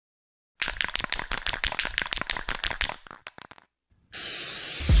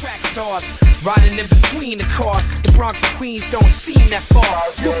stars. Riding in between the cars. The Bronx and Queens don't seem that far.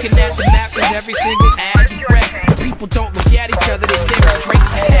 Looking at the map and every single ad you read. People don't look at each other, they stare straight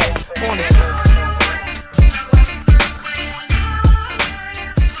ahead. Honestly.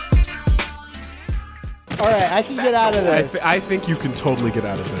 Alright, I can get out of this. I think you can totally get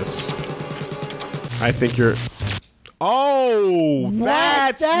out of this. I think you're... Oh,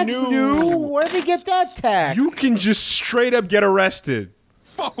 that's new. Where did they get that tag? You can just straight up get arrested.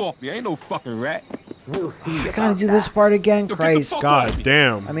 Fuck off me, I ain't no fucking rat. I gotta do this part again, Christ. God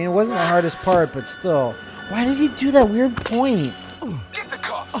damn. I mean, it wasn't the hardest part, but still. Why does he do that weird point?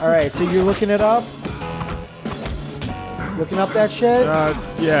 Alright, so you're looking it up? Looking up that shit?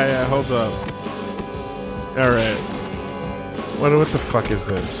 Yeah, hold up. Alright. What the fuck is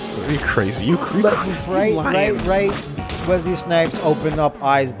this? Are you crazy? You creep. Right. Wesley Snipes opened up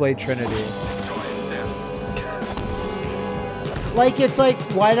Eyes Blade Trinity. Like, it's like,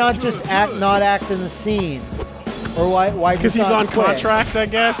 why not just not act in the scene? Or why because he's on contract, I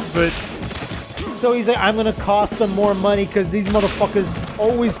guess, but... So he's like, I'm gonna cost them more money because these motherfuckers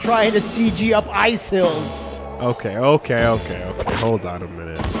always trying to CG up ice hills. Okay. Hold on a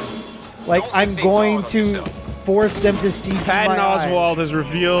minute. Like, I'm going to force them to CG Patton my Oswalt eyes. has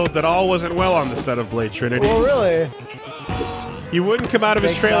revealed that all wasn't well on the set of Blade Trinity. Oh, really? He wouldn't come out of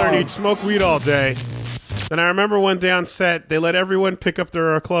his Big trailer and dog. he'd smoke weed all day. Then I remember one day on set, they let everyone pick up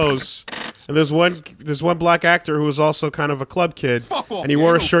their clothes. And there's one black actor who was also kind of a club kid, and he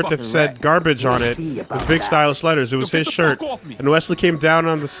wore a shirt that said garbage on it with big stylish letters. It was his shirt. And Wesley came down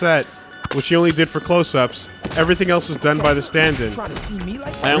on the set, which he only did for close-ups. Everything else was done by the stand-in.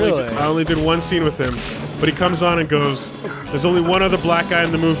 I only did one scene with him, but he comes on and goes, "There's only one other black guy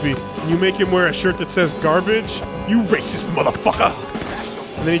in the movie, and you make him wear a shirt that says garbage? You racist motherfucker!"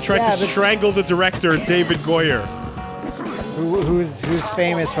 And then he tried to strangle the director, David Goyer. Who's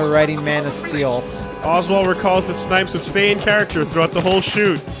famous for writing Man of Steel. Oswald recalls that Snipes would stay in character throughout the whole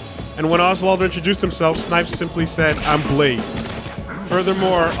shoot. And when Oswald introduced himself, Snipes simply said, "I'm Blade."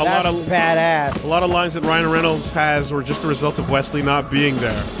 Furthermore, a lot of lines that Ryan Reynolds has were just a result of Wesley not being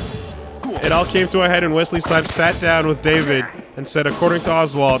there. It all came to a head when Wesley Snipes sat down with David and said, "According to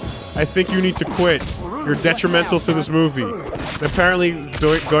Oswald, I think you need to quit. You're detrimental to this movie." And apparently,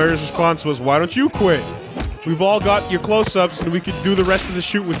 Goyer's response was, "Why don't you quit? We've all got your close-ups and we could do the rest of the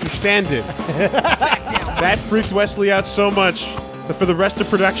shoot with your stand-in." That freaked Wesley out so much that for the rest of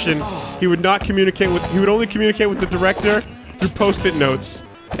production, he would only communicate with the director through post-it notes,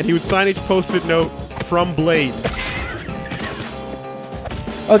 and he would sign each post-it note from Blade.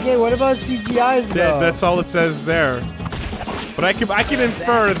 Okay, what about CGIs though? That's all it says there. But I can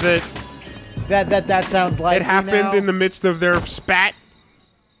infer that sounds like it happened in the midst of their spat.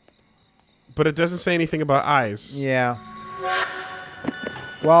 But it doesn't say anything about eyes. Yeah.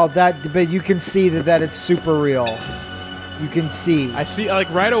 Well, but you can see that it's super real. You can see. I see, like,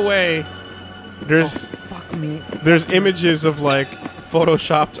 right away, there's... Oh, fuck me. There's images of, like,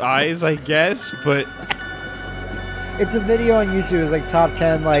 photoshopped eyes, I guess, but... It's a video on YouTube. It's, like, top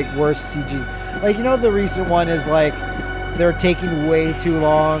 10, like, worst CGs. Like, you know, the recent one is, like, they're taking way too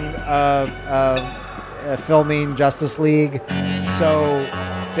long filming Justice League. So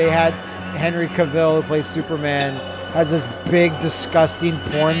they had... Henry Cavill, who plays Superman, has this big, disgusting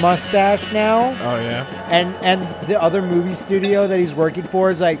porn mustache now. Oh, yeah? And the other movie studio that he's working for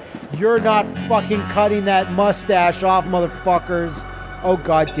is like, "You're not fucking cutting that mustache off, motherfuckers." Oh,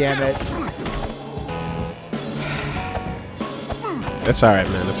 God damn it. That's alright,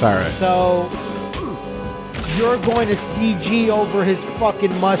 man. That's alright. So, you're going to CG over his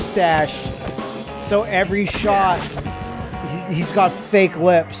fucking mustache. So every shot, he's got fake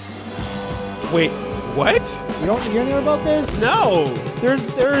lips. Wait, what? You don't hear about this? No. There's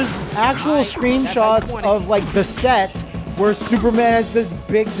actual screenshots of like the set where Superman has this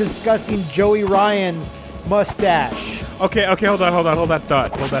big, disgusting Joey Ryan mustache. Okay, hold that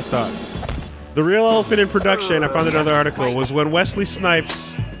thought. The real elephant in production, I found another article, was when Wesley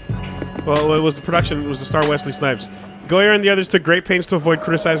Snipes... Well, it was the star Wesley Snipes. Goyer and the others took great pains to avoid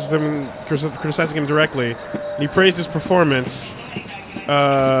criticizing him directly. And he praised his performance.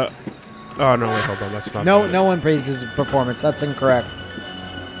 Oh, no, wait, hold on. That's not... No one praised his performance. That's incorrect.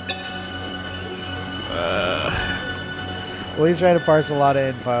 Well, he's trying to parse a lot of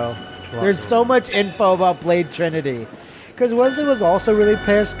info. There's so much info about Blade Trinity. Because Wesley was also really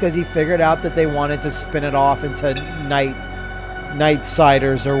pissed because he figured out that they wanted to spin it off into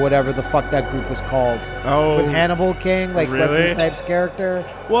Nightsiders or whatever the fuck that group was called. Oh. With Hannibal King, like really? Wesley Snipes' character.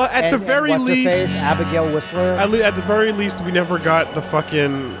 Well, at the very least... What's her face? Abigail Whistler. At the very least, we never got the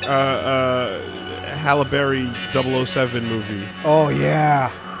fucking Halle Berry 007 movie. Oh, yeah.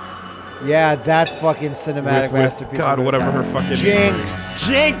 Yeah, that fucking cinematic masterpiece. God, whatever her fucking Jinx.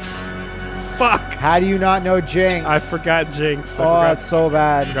 Jinx. Fuck. How do you not know Jinx? I forgot Jinx. Oh, that's so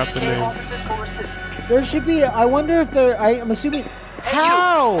bad. I forgot the name. There should be. I wonder if there. I'm assuming.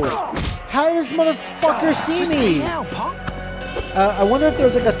 How? How did this motherfucker see me? I wonder if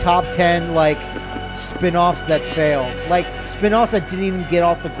there's like a top 10 like spin-offs that failed, like spin-offs that didn't even get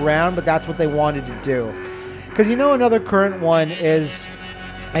off the ground, but that's what they wanted to do. Because you know another current one is,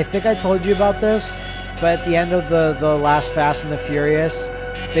 I think I told you about this, but at the end of the last Fast and the Furious,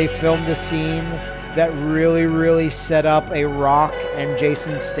 they filmed a scene that really set up a Rock and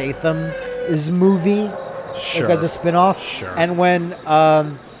Jason Statham's movie, Sure. like as a spin-off. Sure. And when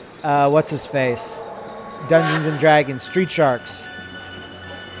what's his face, Dungeons and Dragons, Street Sharks,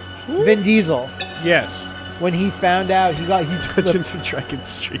 Vin Diesel. Yes. When he found out, he Dungeons and Dragons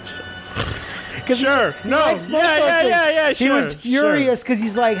Street Sharks. Sure. No. Yeah. He was furious because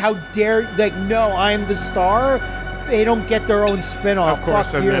he's like, "How dare! Like, no, I'm the star. They don't get their own spin-off." Of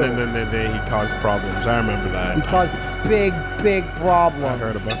course, Fuck and you. then he caused problems. I remember that. He caused big problems. I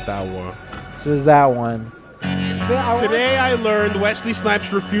heard about that one. So there's that one. Today I learned Wesley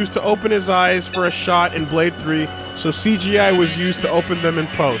Snipes refused to open his eyes for a shot in Blade 3, so CGI was used to open them in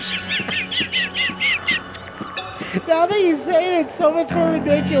post. Now that you say it, it's so much more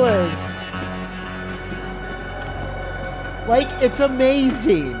ridiculous. Like, it's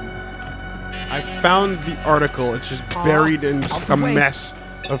amazing. I found the article. It's just buried in a mess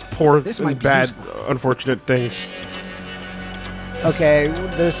of poor and bad, unfortunate things. Okay,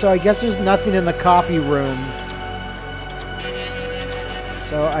 so I guess there's nothing in the copy room.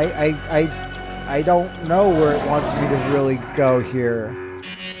 So I don't know where it wants me to really go here.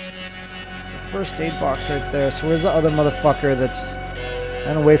 The first aid box right there. So where's the other motherfucker that's...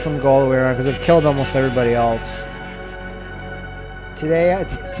 I'm gonna wait for him to go all the way around because I've killed almost everybody else.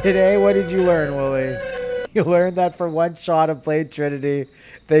 Today, what did you learn, Willie? You learned that for one shot of Blade Trinity,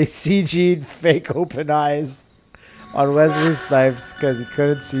 they CG'd fake open eyes on Wesley Snipes because he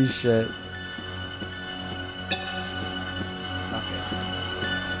couldn't see shit.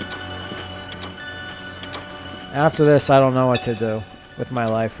 After this, I don't know what to do with my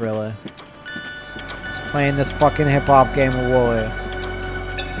life, really. Just playing this fucking hip-hop game with Wooly.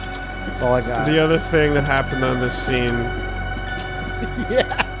 That's all I got. The other thing that happened on this scene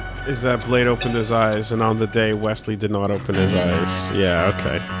yeah. is that Blade opened his eyes, and on the day, Wesley did not open his eyes. Yeah,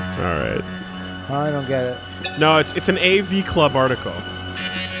 okay. Alright. I don't get it. No, it's an AV Club article.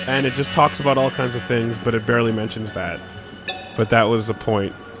 And it just talks about all kinds of things, but it barely mentions that. But that was the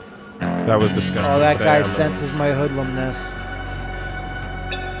point. That was disgusting. Oh, that guy senses my hoodlumness.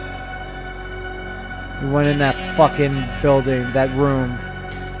 He went in that fucking building, that room.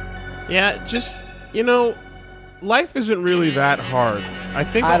 Yeah, just, you know, life isn't really that hard. I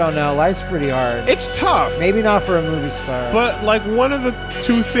don't know. Life's pretty hard. It's tough. Maybe not for a movie star. But, like, one of the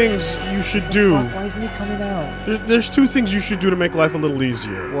two things you should do... Fuck, why isn't he coming out? There's two things you should do to make life a little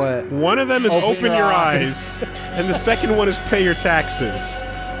easier. What? One of them is open your eyes. And the second one is pay your taxes.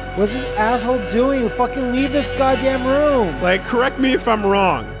 What's this asshole doing? Fucking leave this goddamn room. Like, correct me if I'm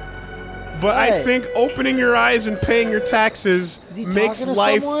wrong, but I think opening your eyes and paying your taxes makes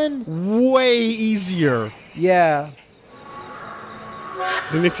life way easier. Yeah.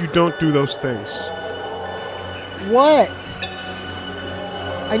 Than if you don't do those things. What?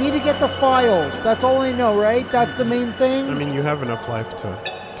 I need to get the files. That's all I know, right? That's the main thing? I mean, you have enough life to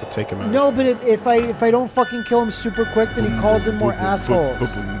take him out. No, but if I don't fucking kill him super quick, then he calls in more assholes.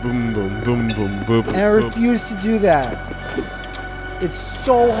 Boom, boom, boom, boom, boom. And I refuse to do that. It's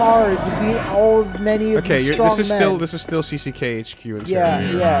so hard to beat all of many of these strong men. This is still CCK HQ in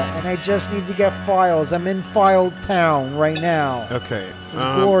Yeah, and I just need to get files. I'm in File Town right now. Okay. It's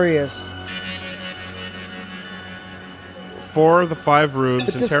glorious. 4 of the 5 rooms,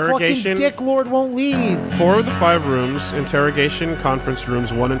 but interrogation. This fucking dicklord won't leave. 4 of the 5 rooms, interrogation, conference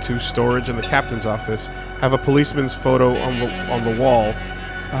rooms 1 and 2, storage, and the captain's office have a policeman's photo on the wall.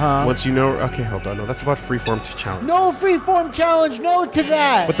 Once you know, okay, hold on, no, that's about freeform challenge. No freeform challenge, no to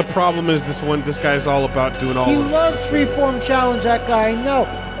that. But the problem is this guy's all about doing all. He loves freeform challenge. That guy, I know.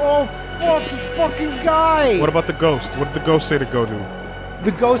 Oh fuck, this fucking guy. What about the ghost? What did the ghost say to go do?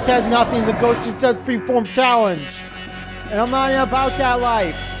 The ghost has nothing. The ghost just does freeform challenge. And I'm not about that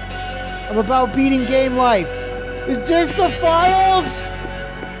life. I'm about beating game life. Is this the files?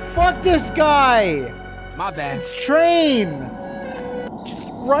 Fuck this guy. My bad. It's train. Just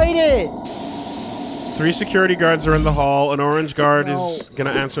write it. 3 security guards are in the hall. An orange guard is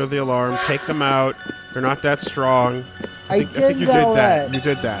gonna answer the alarm. Take them out. They're not that strong. I think you did that. You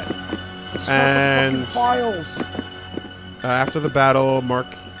did that. It's and not the fucking files. After the battle, Marc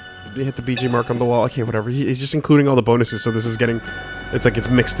hit the BG mark on the wall. Okay, whatever. He's just including all the bonuses, so this is getting... It's like it's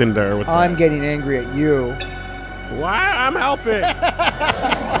mixed in there with I'm getting angry at you. Why? I'm helping.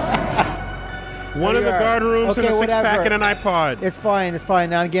 One of the guard rooms is a six-pack and an iPod. It's fine. It's fine.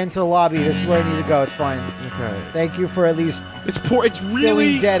 Now I'm getting to the lobby. This is where I need to go. It's fine. Okay. Thank you for at least... It's poor. It's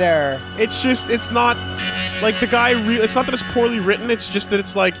really... dead air. It's just... It's not... Like, the guy... It's not that it's poorly written. It's just that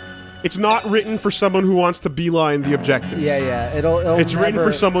it's like... It's not written for someone who wants to beeline the objectives. Yeah. It's written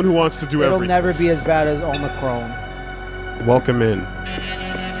for someone who wants to do everything. It'll never be as bad as Omicron. Welcome in.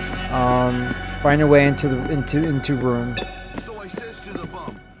 Find your way into room. So I says to the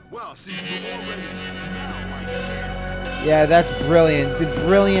bum, well, since you already smell like this. Yeah, that's brilliant. The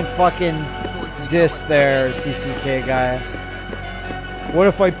brilliant fucking diss there, CCK guy. What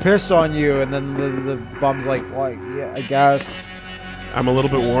if I piss on you? And then the bum's like, well, yeah, I guess. I'm a little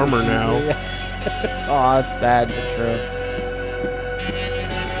bit warmer now. Oh, it's sad but true.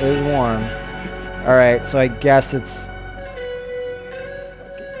 It is warm. Alright, so I guess it's...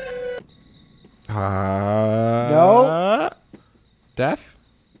 No? Death?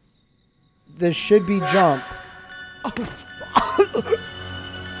 This should be jump.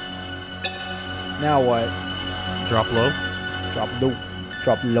 Now what? Drop low? Drop low.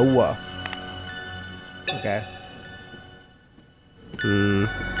 Drop lower. Okay. No.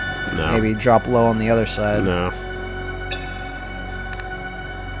 Maybe drop low on the other side. No.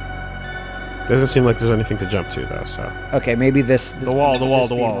 Doesn't seem like there's anything to jump to, though, so... Okay, maybe this the wall.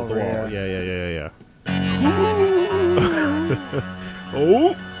 Here. Yeah.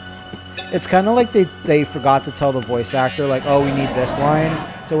 Oh! It's kind of like they forgot to tell the voice actor, like, oh, we need this line.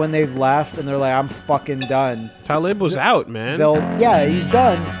 So when they've left and they're like, I'm fucking done. Talib was out, man. Yeah, he's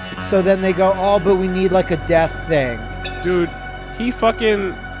done. So then they go, oh, but we need like a death thing. Dude, he's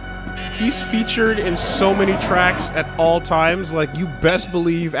featured in so many tracks at all times. Like, you best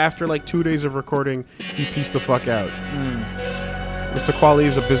believe after like 2 days of recording, he pieced the fuck out. Mr. Quali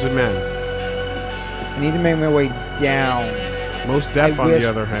is a busy man. I need to make my way down. Most Def, on the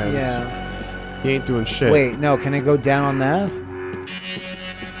other hand. Yeah. He ain't doing shit. Wait, no, can I go down on that?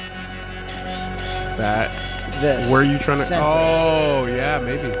 This. Where are you trying to... Center. Oh, yeah,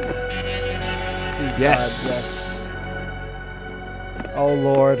 maybe. Please Yes. God, yes. Oh,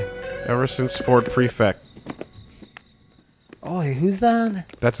 Lord. Ever since Ford Prefect. Oh, hey, who's that?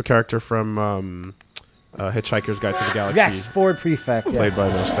 That's the character from Hitchhiker's Guide to the Galaxy. Yes, Ford Prefect. Played by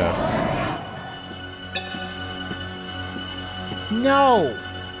Most Def. No.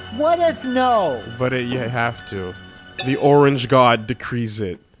 What if no? But you have to. The orange god decrees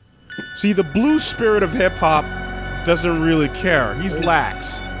it. See, the blue spirit of hip-hop doesn't really care. He's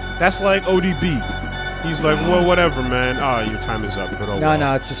lax. That's like ODB. He's like, well, whatever, man. Oh, your time is up. But oh,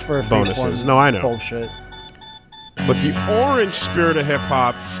 no, it's just for bonuses. No, I know. Bullshit. But the orange spirit of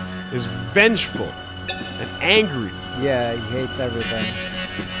hip-hop is vengeful and angry. Yeah, he hates everything.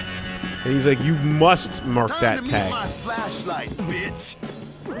 And he's like, you must mark that tag. My flashlight, bitch.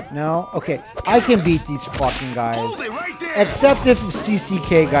 No? Okay, I can beat these fucking guys. Hold it right there. Except if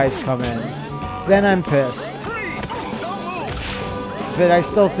CCK guys come in. Then I'm pissed. Please, don't move. But I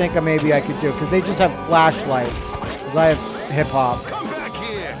still think maybe I could do it, because they just have flashlights. Because I have hip-hop. Come back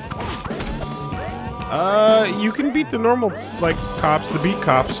here. You can beat the normal, like, cops, the beat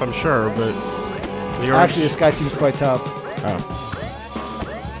cops, I'm sure, but... Actually, this guy seems quite tough.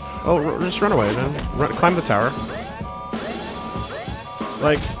 Oh, just run away, man. Climb the tower.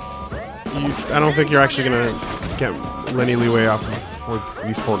 Like, I don't think you're actually gonna get any leeway off of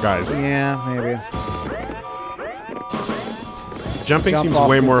these four guys. Yeah, maybe. Jumping seems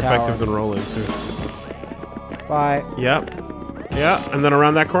way more effective than rolling, too. Bye. Yep. Yeah, and then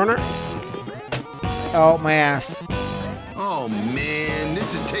around that corner. Oh, my ass. Oh, man,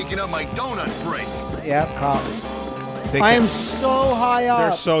 this is taking up my donut break. Yep, cops. I am so high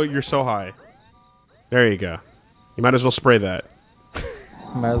up. You're so high. There you go. You might as well spray that.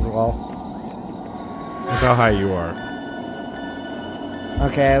 Might as well. That's how high you are.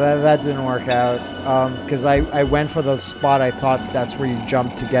 Okay, that didn't work out. Because I went for the spot. I thought that's where you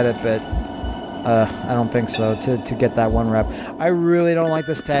jumped to get it, but I don't think so. To get that one rep, I really don't like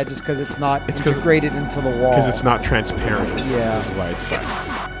this tag just because it's not integrated into the wall. Because it's not transparent. Yeah, that's why it sucks.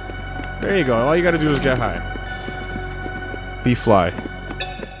 There you go. All you got to do is get high. Be fly.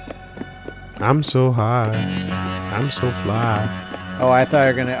 I'm so high. I'm so fly. Oh, I thought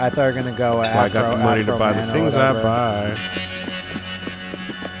you were gonna go. I got the money to buy the things I buy.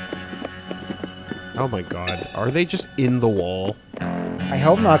 Oh my god, are they just in the wall? I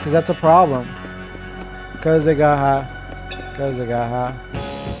hope not, because that's a problem. Cause they got high. Cause they got high.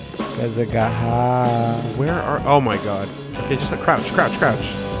 Cause they got high. Where are? Oh my god. Okay, just crouch.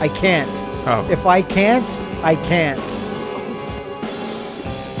 I can't. Oh. If I can't, I can't.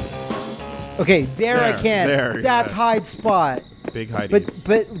 Okay, there I can. That's hide spot. Big hideys.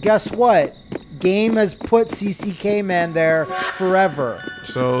 But guess what? Game has put CCK man there forever.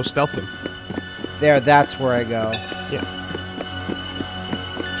 So stealth him. There, that's where I go. Yeah.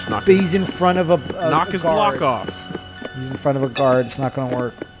 Just knock But he's in front of a knock a his guard. block off. He's in front of a guard. It's not going to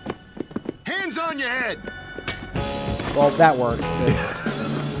work. Hands on your head. Well, that worked.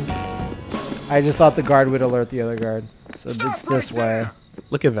 I just thought the guard would alert the other guard. So it's this way.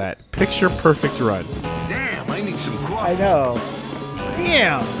 Look at that. Picture perfect run. Damn, I need some coffee. I know.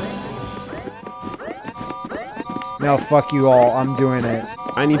 Damn. No, fuck you all. I'm doing it.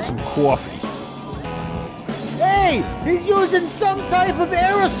 I need some coffee. Hey, he's using some type of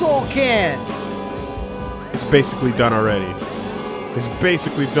aerosol can. It's basically done already.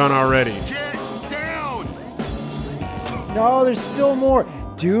 Get down. No, there's still more.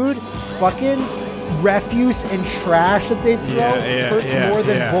 Dude, fucking refuse and trash that they throw hurts more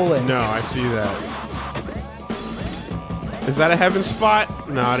than bullets. No, I see that. Is that a heaven spot?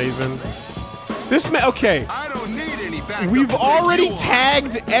 Not even. This okay. I don't need any backup. We've already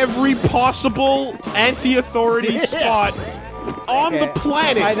tagged every possible anti-authority spot on the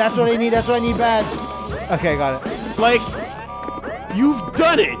planet. That's what I need. That's what I need bad. Okay, got it. Like, you've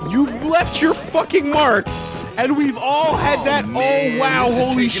done it. You've left your fucking mark. And we've all had that, man, oh wow, this is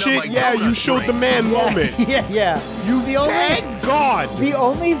holy taking up shit, my yeah, donut you showed the man moment. Yeah. You've tagged God. The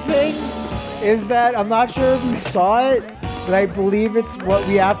only thing is that I'm not sure if you saw it, but I believe it's what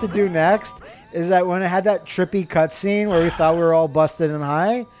we have to do next. Is that when it had that trippy cutscene where we thought we were all busted and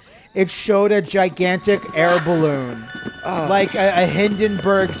high, it showed a gigantic air balloon, like a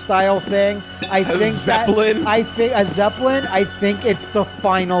Hindenburg style thing. I think Zeppelin? a Zeppelin. I think it's the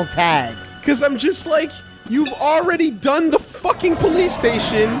final tag. Because I'm just like, you've already done the fucking police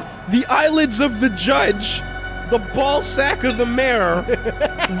station, the eyelids of the judge, the ball sack of the mayor.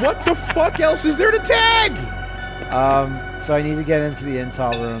 What the fuck else is there to tag? So I need to get into the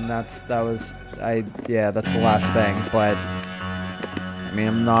intel room. That's the last thing. But I mean,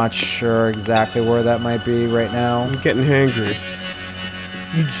 I'm not sure exactly where that might be right now. I'm getting hangry.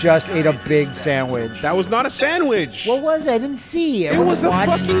 You just ate a big sandwich. That was not a sandwich. What was it? I didn't see. It was a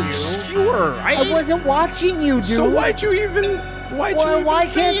fucking skewer. I wasn't watching you, dude. So why'd you even Why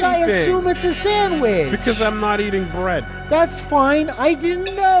can't I assume it's a sandwich? Because I'm not eating bread. That's fine. I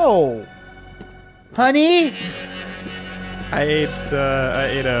didn't know. Honey? I ate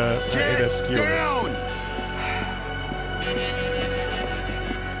a skewer. Down.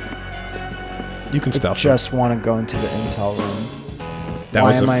 You can stealth. Just want to go into the intel room. That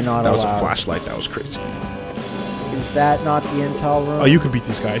Why was am I not That was allowed? a flashlight. That was crazy. Is that not the intel room? Oh, you can beat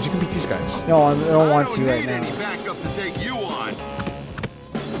these guys. You can beat these guys. No, I don't want to right need any now. backup to take you on.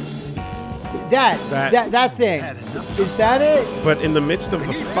 That thing. Is that it? But in the midst of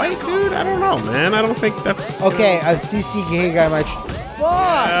a fight, dude, I don't know, man. I don't think that's... Okay, a CCK guy might...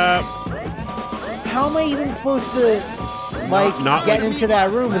 Fuck! How am I even supposed to, like, not get like- into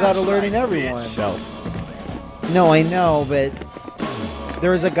that room without alerting everyone? Stealth. No, I know, but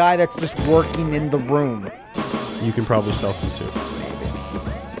there is a guy that's just working in the room. You can probably stealth them,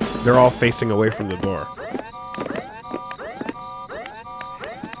 too. They're all facing away from the door.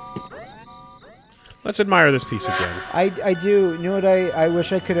 Let's admire this piece again. I do. You know what I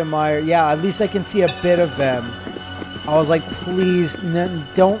wish I could admire? Yeah, at least I can see a bit of them. I was like, please,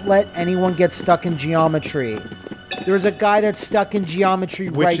 don't let anyone get stuck in geometry. There's a guy that's stuck in geometry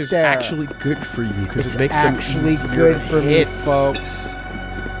right there. Which is actually good for you, because it makes them actually easier good to for me, hit. folks.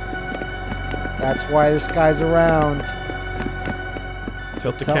 That's why this guy's around.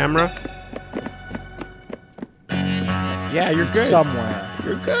 Tilt the camera. Yeah, you're good. Somewhere.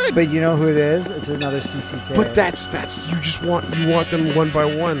 You're good. But you know who it is? It's another CCK. But that's you want them one by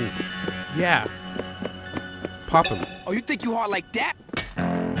one. Yeah. Pop him. Oh, you think you hard like that?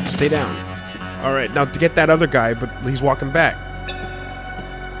 Stay down. All right, now to get that other guy, but he's walking back.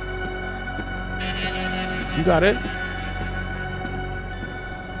 You got it.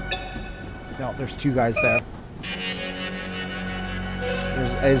 No, there's two guys there.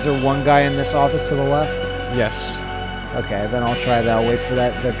 Is there one guy in this office to the left? Yes. Okay, then I'll try that. I'll wait for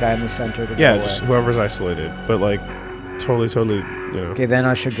the guy in the center to go away. Just whoever's isolated, but like, totally, you know. Okay, then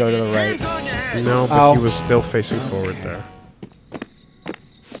I should go to the right. Hands on your head. No, but Oh. he was still facing forward there.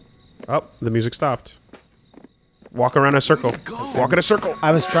 Oh, the music stopped. Walk around a circle. Walk in a circle.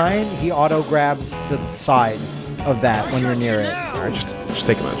 I was trying. He auto grabs the side of that when you're near it. All right, just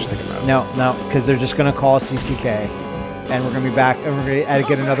take him out. Just take him out. No, because they're just gonna call CCK, and we're gonna be back, and we're gonna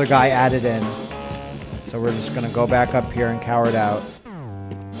get another guy added in. So we're just gonna go back up here and cower it out.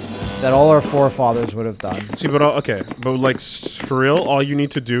 That all our forefathers would have done. See, but okay, but like for real, all you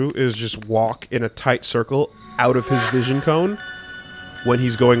need to do is just walk in a tight circle out of his vision cone. When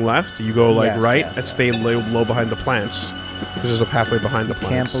he's going left, you go like right and stay low behind the plants because there's a pathway behind the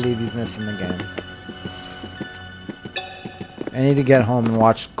plants. Can't believe he's missing the game. I need to get home and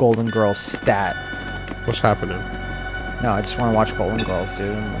watch Golden Girls stat. What's happening? No, I just want to watch Golden Girls,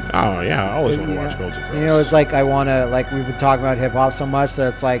 dude. Oh yeah, I always want to watch Golden Girls. You know, it's like I want to, like we've been talking about hip hop so much that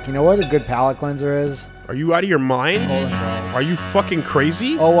it's like, you know what a good palate cleanser is? Are you out of your mind? Golden Girls. Are you fucking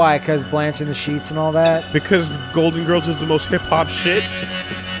crazy? Oh, why? Because blanching the sheets and all that? Because Golden Girls is the most hip hop shit,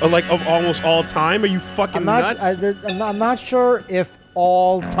 like of almost all time. Are you fucking nuts? I'm not sure if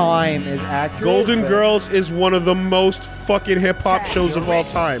all time is accurate. Golden Girls is one of the most fucking hip hop shows of all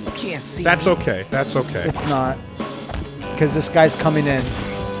time. That's okay. That's okay. It's not. Because this guy's coming in.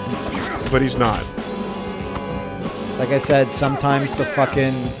 But he's not. Like I said, sometimes the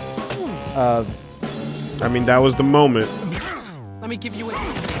fucking... I mean, that was the moment. Let me give you a...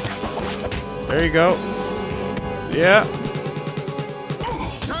 There you go. Yeah.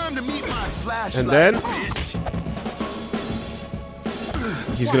 Time to meet my flashlight, And then... bitch.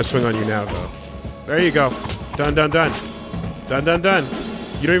 He's gonna swing on you now, though. There you go. Done, done, done. Done, done, done.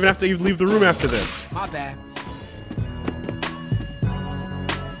 You don't even have to leave the room after this. My bad.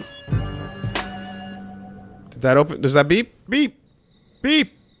 Did that open? Does that beep? Beep.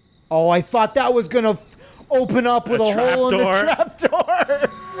 Beep. Oh, I thought that was going to open up with a hole in the trapdoor.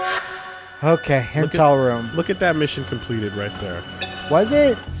 Okay, intel room. Look at that mission completed right there. Was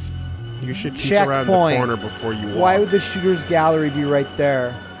it? You should peek around the corner before you walk. Why would the shooter's gallery be right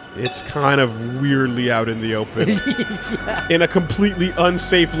there? It's kind of weirdly out in the open. In a completely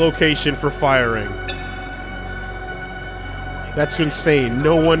unsafe location for firing. That's insane.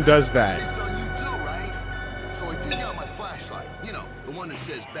 No one does that. Hey, son, you do, right? So I take out my flashlight. You know, the one that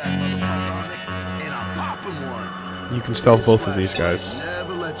says bad motherfucker on it, and I pop him one. You can stealth both of these guys.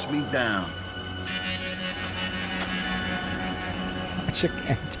 Never lets me down.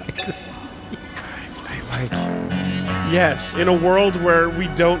 Yes, in a world where we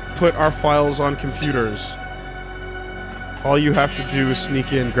don't put our files on computers, all you have to do is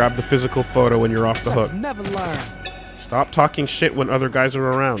sneak in, grab the physical photo, and you're off the hook. Never learn. Stop talking shit when other guys are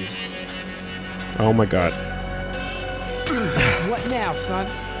around. Oh my god. What now, son?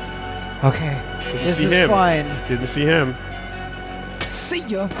 Okay. Didn't This see is him. fine. Didn't see him. See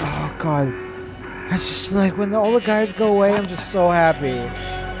ya. Oh, God. I just, like, when all the guys go away, I'm just so happy.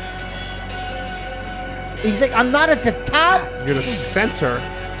 He's like, I'm not at the top. You're the center.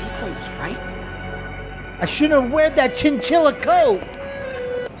 Decoy was right. I shouldn't have worn that chinchilla coat.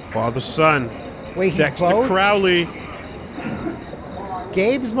 Father, son. Wait, he's Dexter both? Crowley.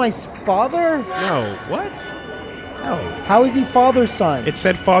 Gabe's my father? No, what? No. How is he father's son? It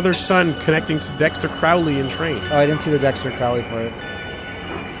said father, son connecting to Dexter Crowley in Train. Oh, I didn't see the Dexter Crowley part.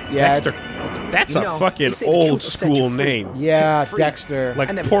 Yeah, Dexter. That's You a know, fucking they say the old truth will set you school free. name. yeah, Free. Dexter. Like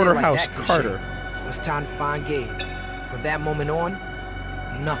I never Porterhouse did like that Carter. cliche. It was time to find Gabe. From that moment on,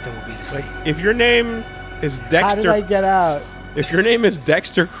 nothing will be the same. Like, if your name is How did Dexter, I get out? if your name is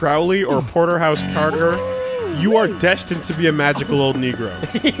Dexter Crowley or Porterhouse Carter, you are destined to be a magical old Negro.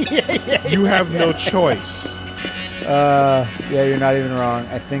 You have no choice. Yeah, you're not even wrong.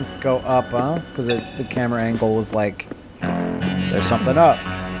 I think go up, huh? Because the camera angle was like, there's something up.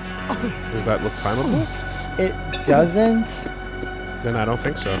 Does that look climbable? It doesn't. Then I don't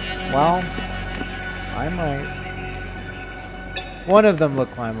think so. Well, I might. One of them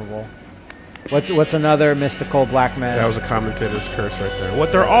look climbable. What's another mystical black man? That was a commentator's curse right there.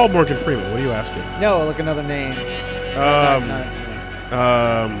 What? They're all Morgan Freeman. What are you asking? No, look, another name.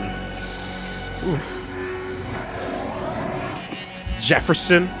 Oof.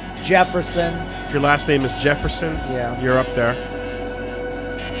 Jefferson. Jefferson. If your last name is Jefferson, Yeah. you're up there.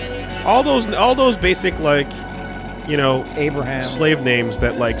 All those basic, like, you know, Abraham. slave names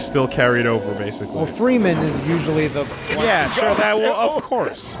that like still carried over, basically. Well, Freeman is usually the. Yeah, sure, that will, of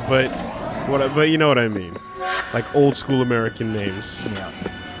course, but you know what I mean, like old school American names. Yeah.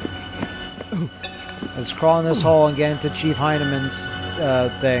 Let's crawl in this hole and get into Chief Heinemann's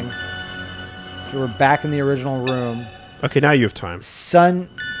thing. So we're back in the original room. Okay, now you have time. Sung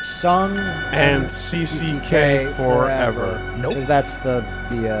And CCK forever. Nope. Because that's the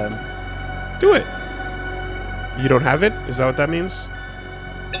Do it. You don't have it? Is that what that means?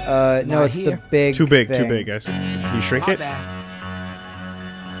 no, Not it's the here. big. Too big, thing. too big. I see. Can you shrink My it? bad.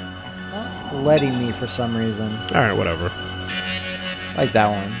 It's not letting me for some reason. All right, whatever. Like that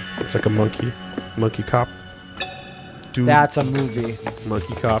one. It's like a monkey cop. Dude. That's a movie.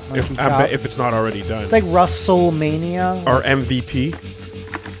 Monkey Cop. Monkey I Cop. bet if it's not already done. It's like WrestleMania. Or MVP.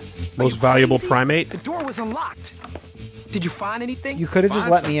 Most valuable primate. The door was unlocked. Did you find anything? You could have just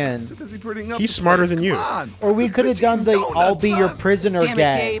let me in. He's smarter than you. Or we could have done the I'll be your prisoner Damn it,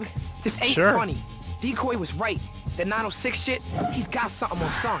 gag. Gabe. This ain't Sure. funny. Decoy was right. That 906 shit, he's got something on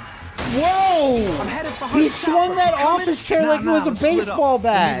some. Whoa! I'm headed for He Hunter's swung chopper. that Coming? office chair Nah, like it was a let's split up. baseball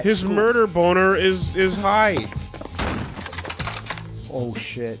bat. His murder boner is high. Oh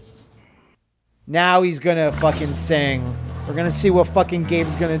shit. Now he's gonna fucking sing. We're gonna see what fucking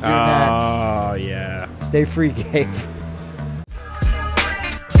Gabe's gonna do next. Oh, yeah. Stay free, Gabe.